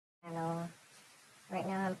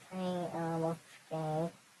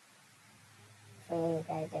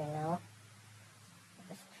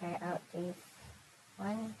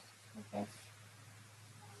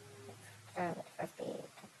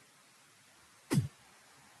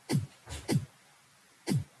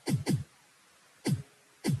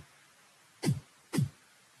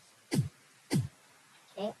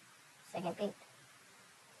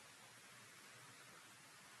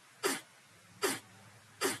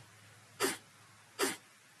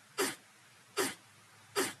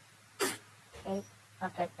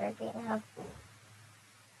after third beat now.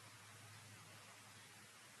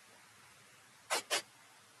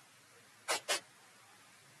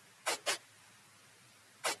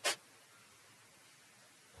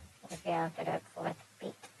 Okay, after the fourth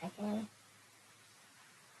beat again.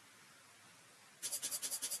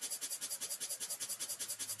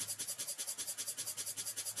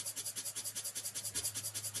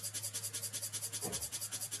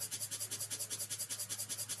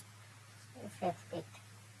 Fifth beat.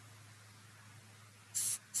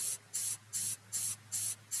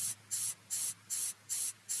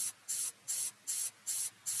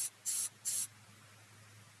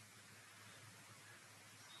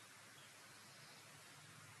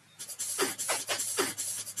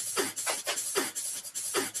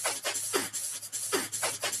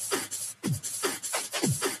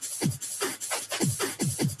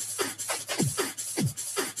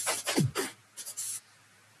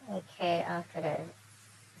 Okay, after the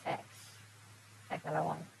effect number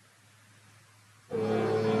 1.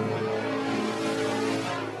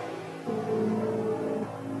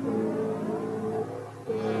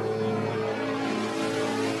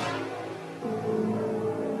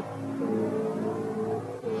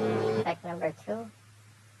 Effect number 2.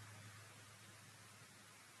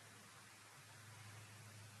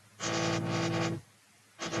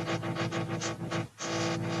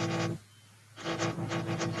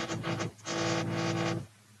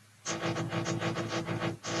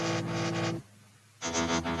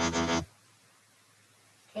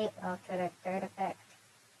 Okay, after the third effect.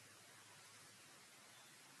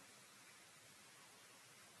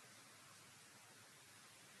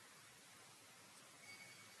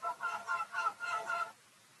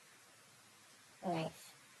 Nice.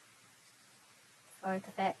 Fourth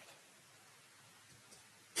effect.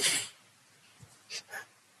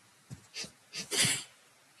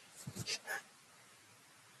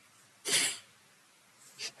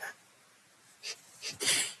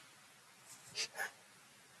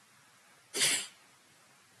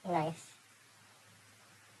 Nice.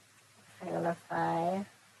 Effect number 5.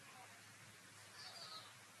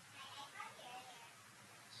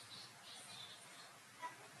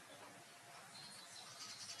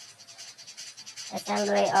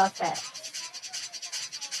 Assembly offset.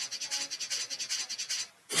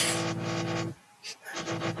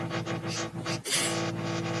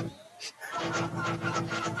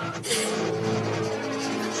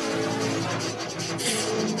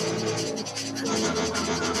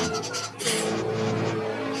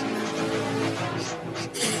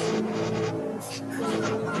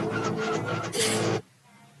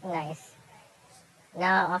 Nice.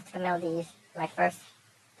 Now off to the melodies. My first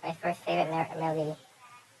favorite melody.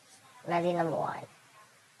 Melody number 1.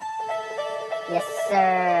 Yes,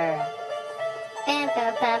 sir. Bam,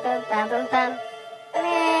 bam, bam, bam, bam, bam, bam.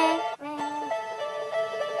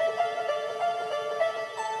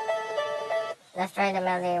 Let's try the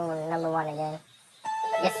melody number 1 again.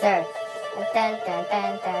 Yes, sir. Dun, dun,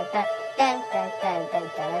 dun, dun, dun, dun, dun, dun, dun,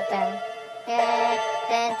 dun, dun. Dun,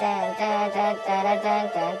 dun, dun, dun, dun, dun, dun,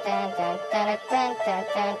 dun, dun, dun, dun, dun,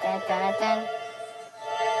 dun, dun, dun, dun.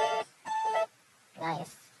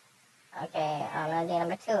 Nice. Okay, melody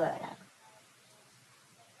number 2 now.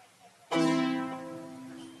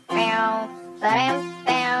 Bow, ba-dam,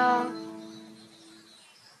 bow.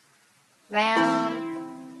 Bow,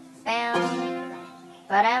 bow,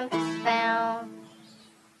 ba-dam, bow.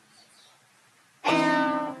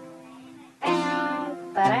 Bow, bow,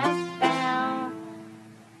 ba-dam, bow.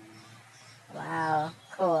 Wow,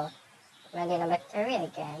 cool. Melody number 3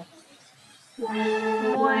 again.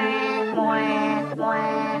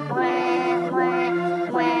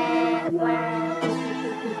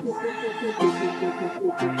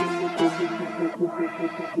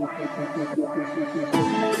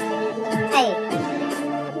 Hey,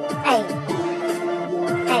 hey,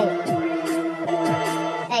 hey,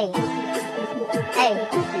 hey, hey,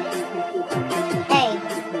 hey.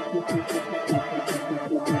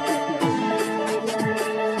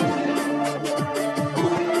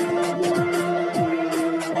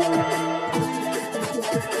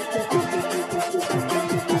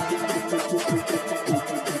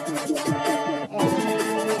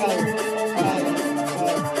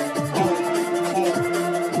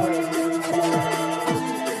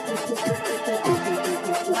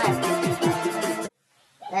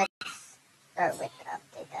 Start with the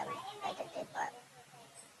update like I did last.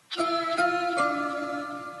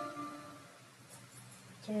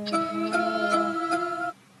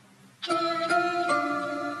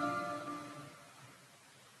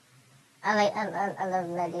 I love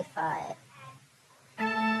Melody 5.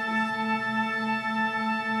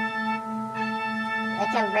 I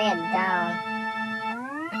can bring it down.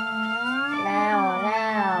 No, no,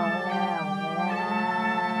 no, no.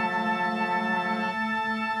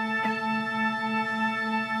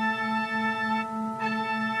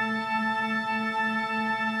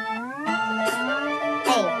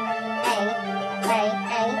 Hey, hey, hey,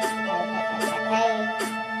 hey, hey,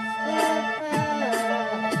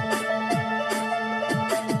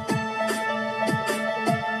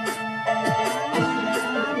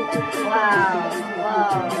 Wow,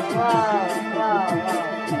 whoa, whoa, whoa, whoa.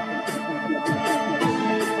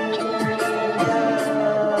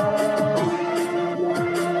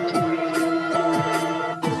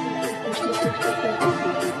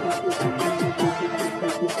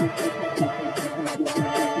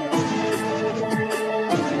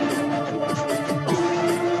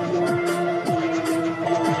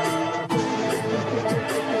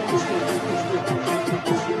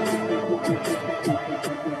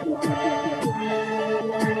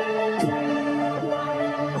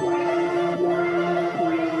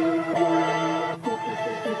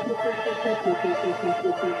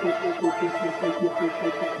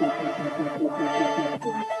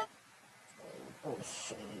 Oh,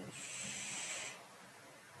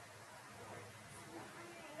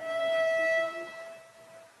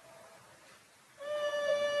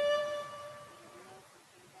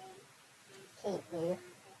 keep you.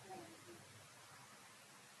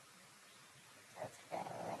 That's great.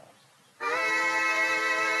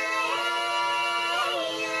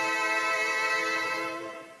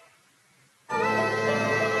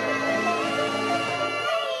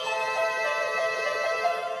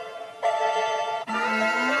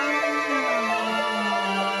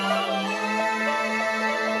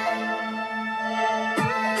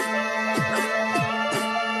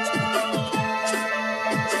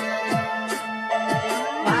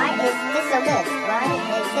 Why is this so good? Why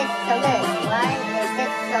is this so good? Why is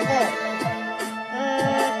this so good?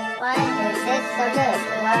 Why is this so good?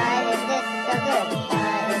 Why is this so good?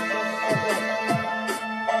 Why is this so good?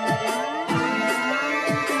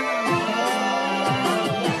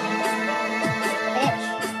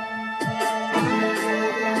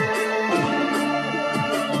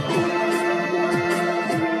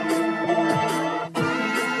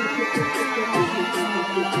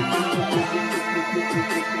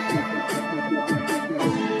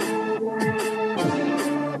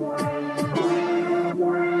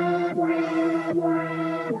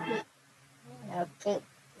 Okay,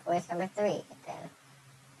 voice number 3 then.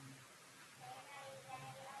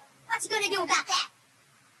 What you gonna do about that?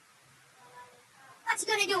 What you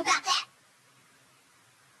gonna do about that?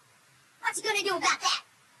 What you gonna do about that?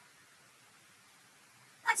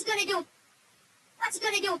 What you gonna do? What you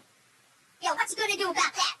gonna do? Yo, what you gonna do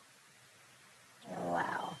about that?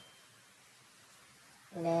 Wow.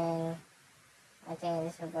 And then I think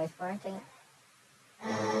this is voice 4, I think.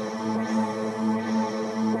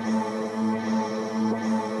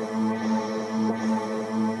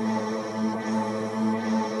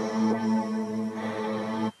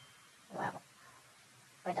 Wow.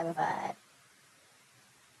 Voice number 5.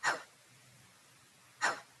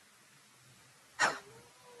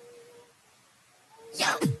 Yo.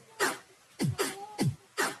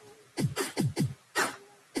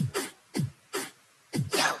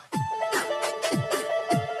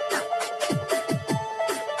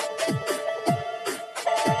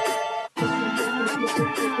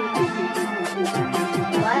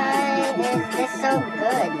 Why is this so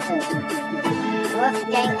good?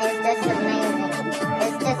 Wolfgang is just amazing.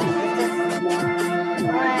 It's just,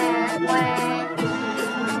 wah, wah.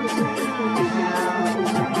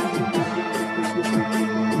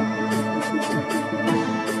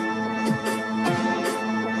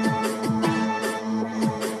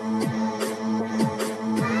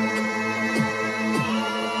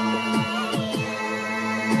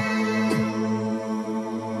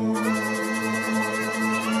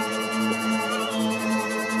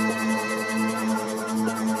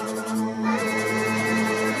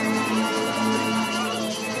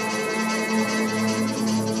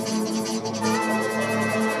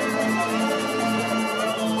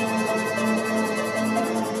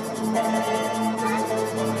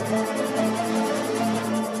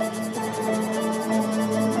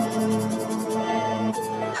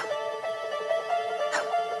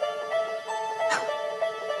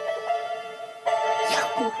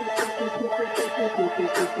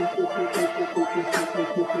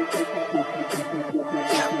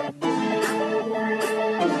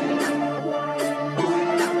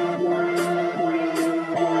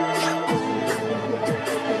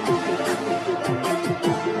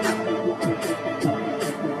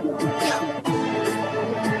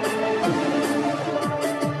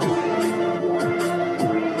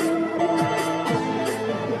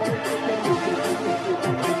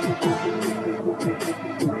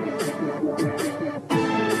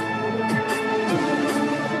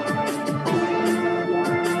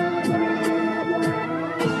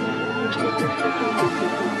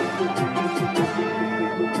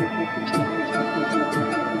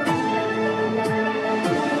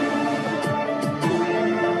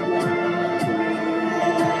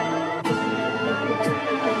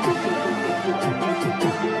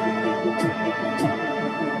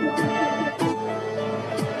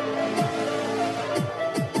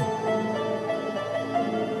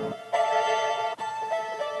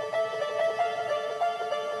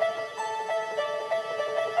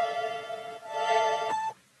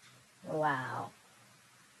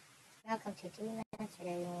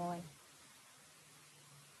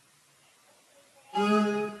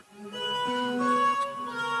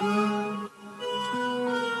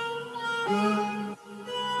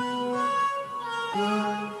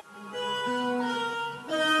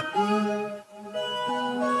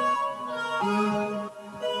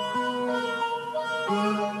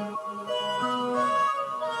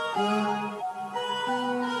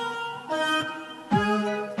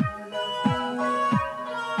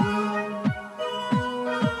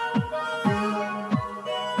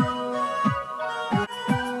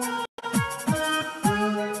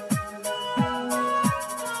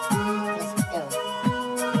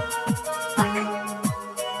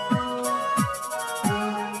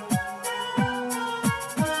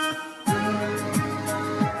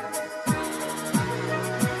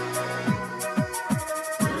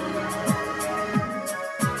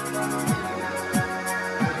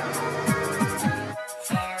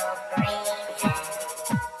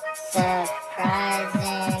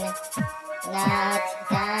 not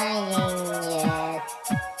dying yet.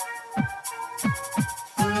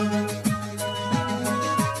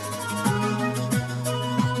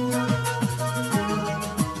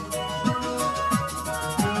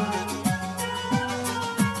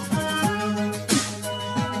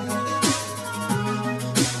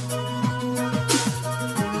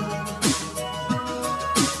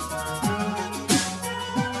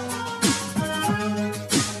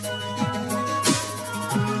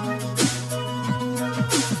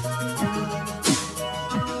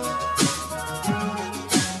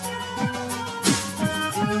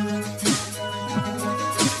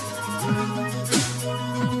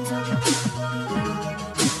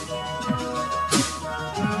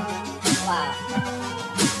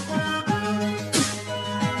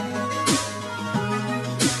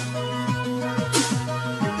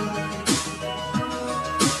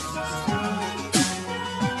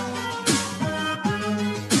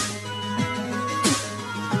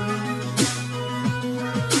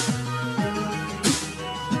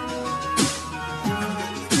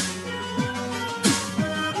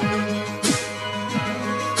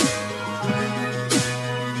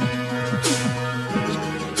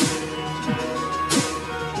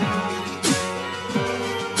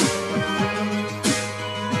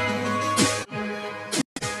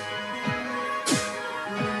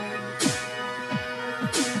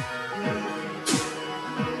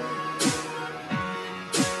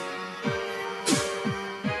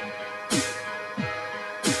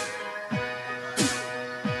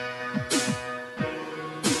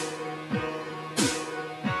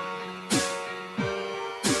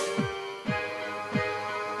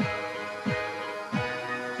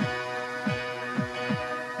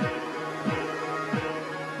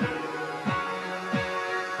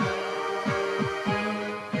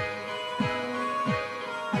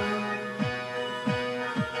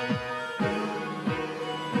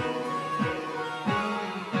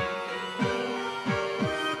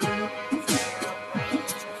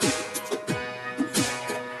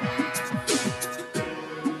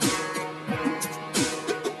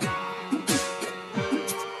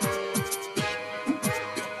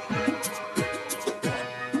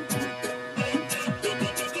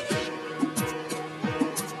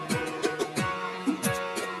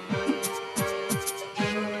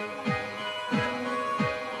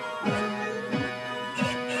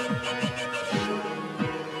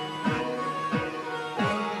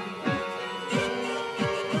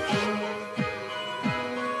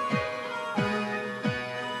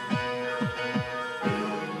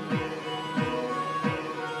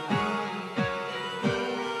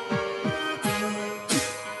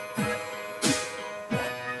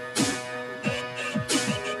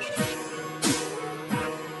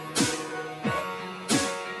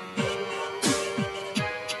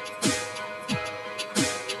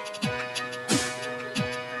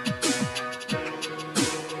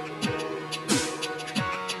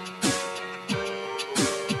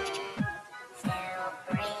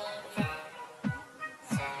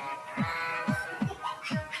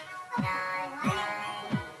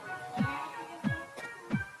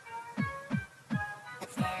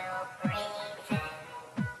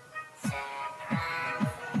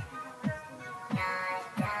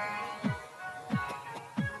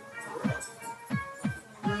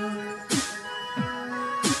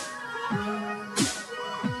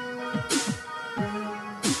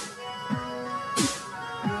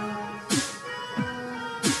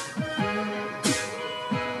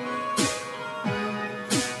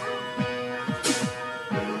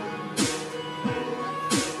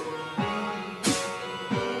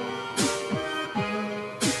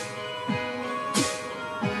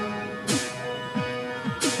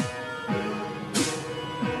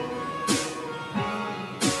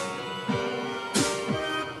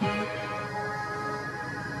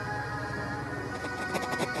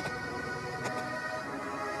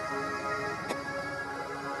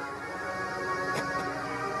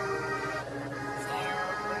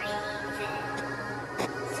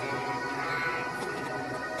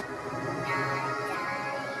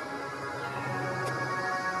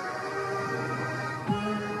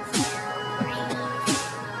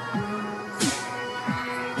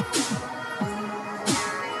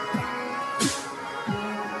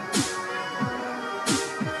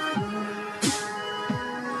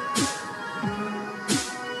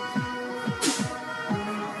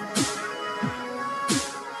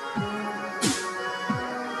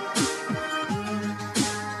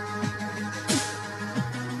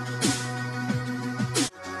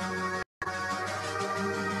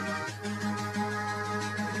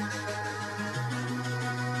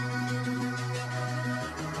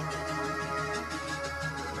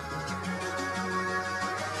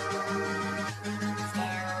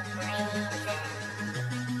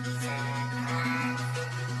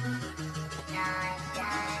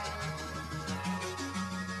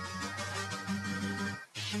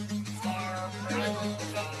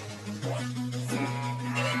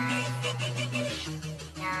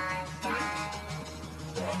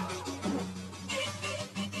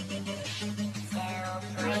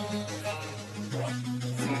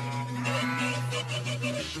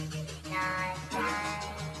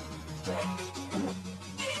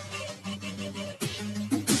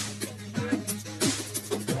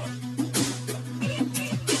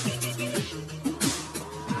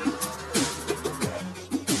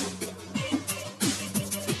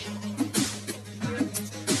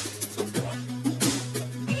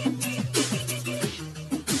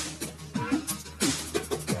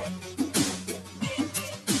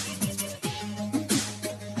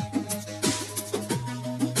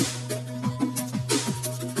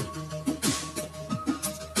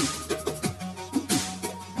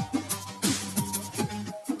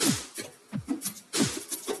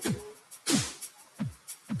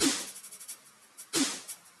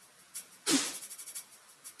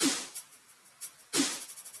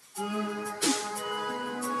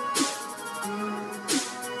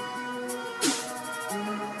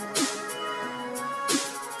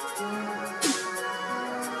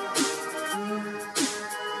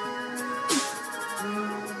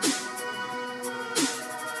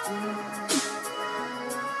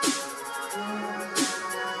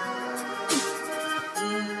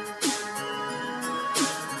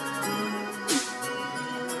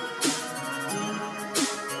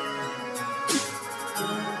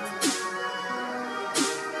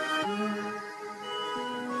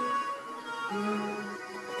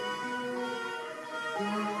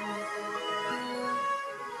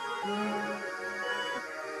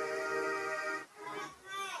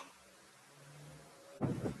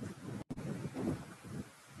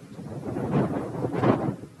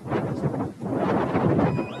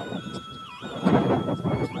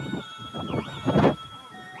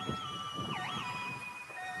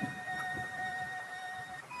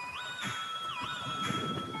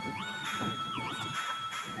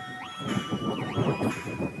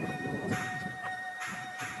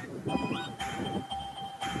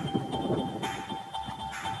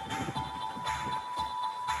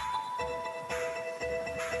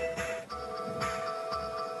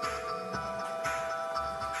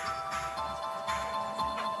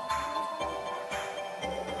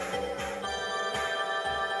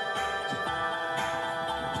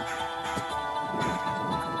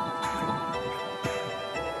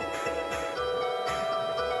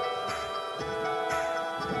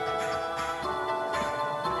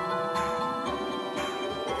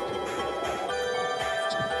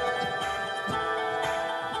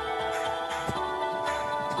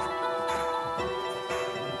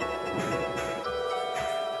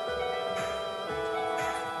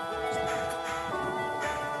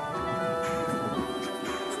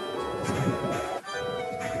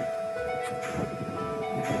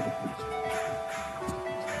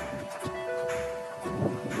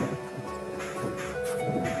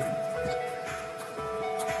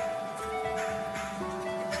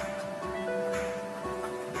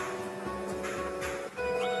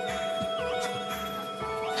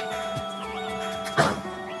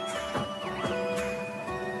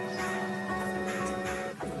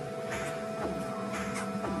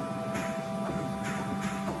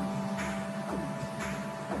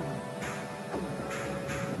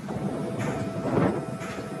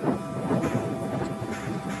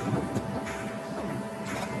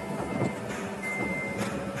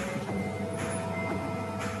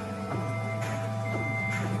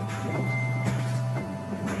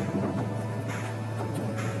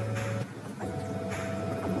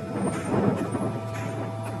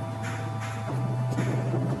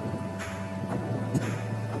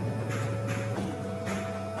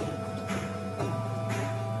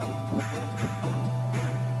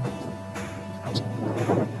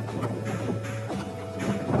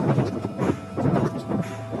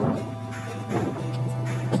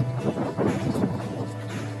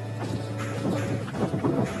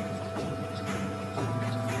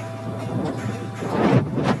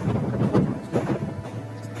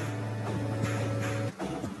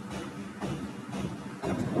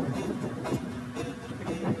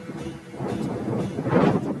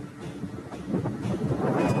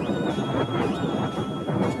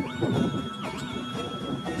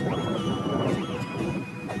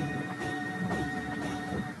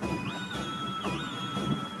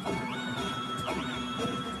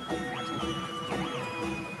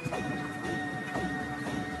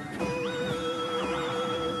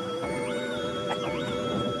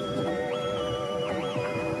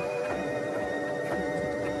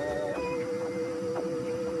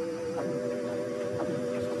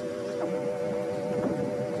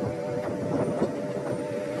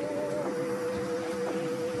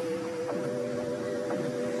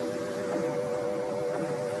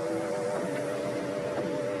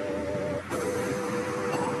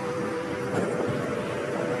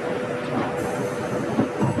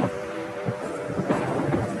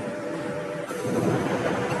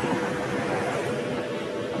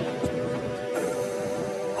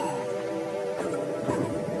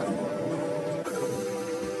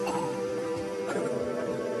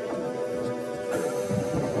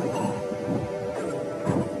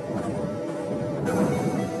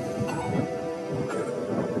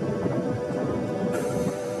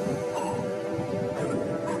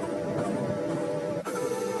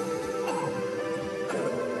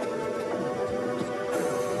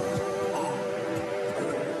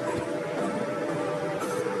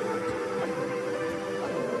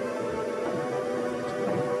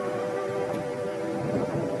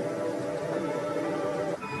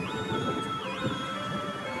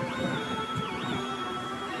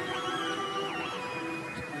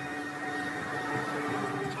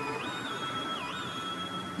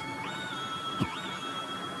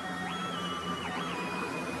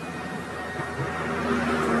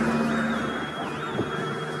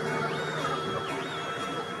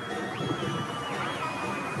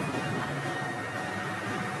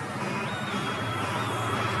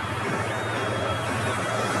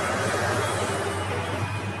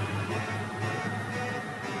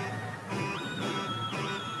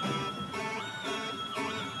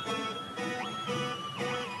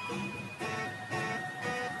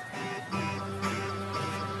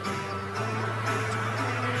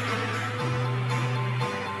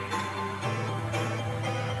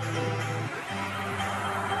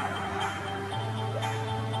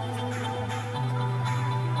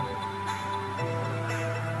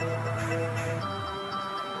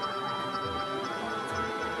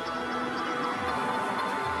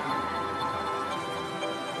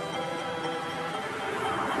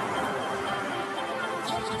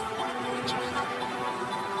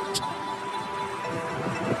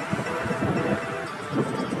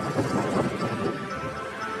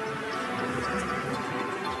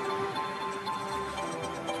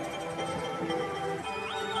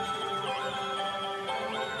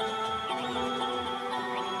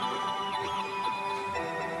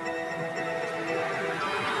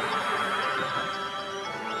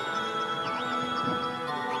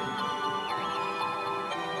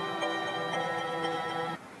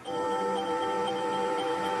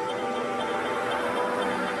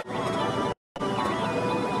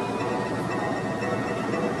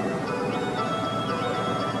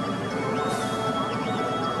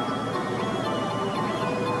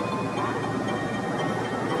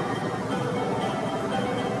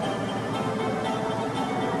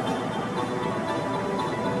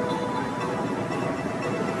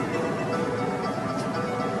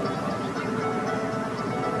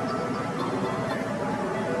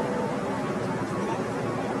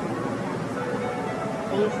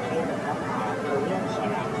 只有河畔有用显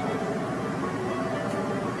软体。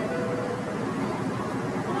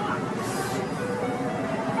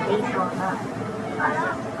Please hold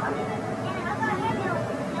on.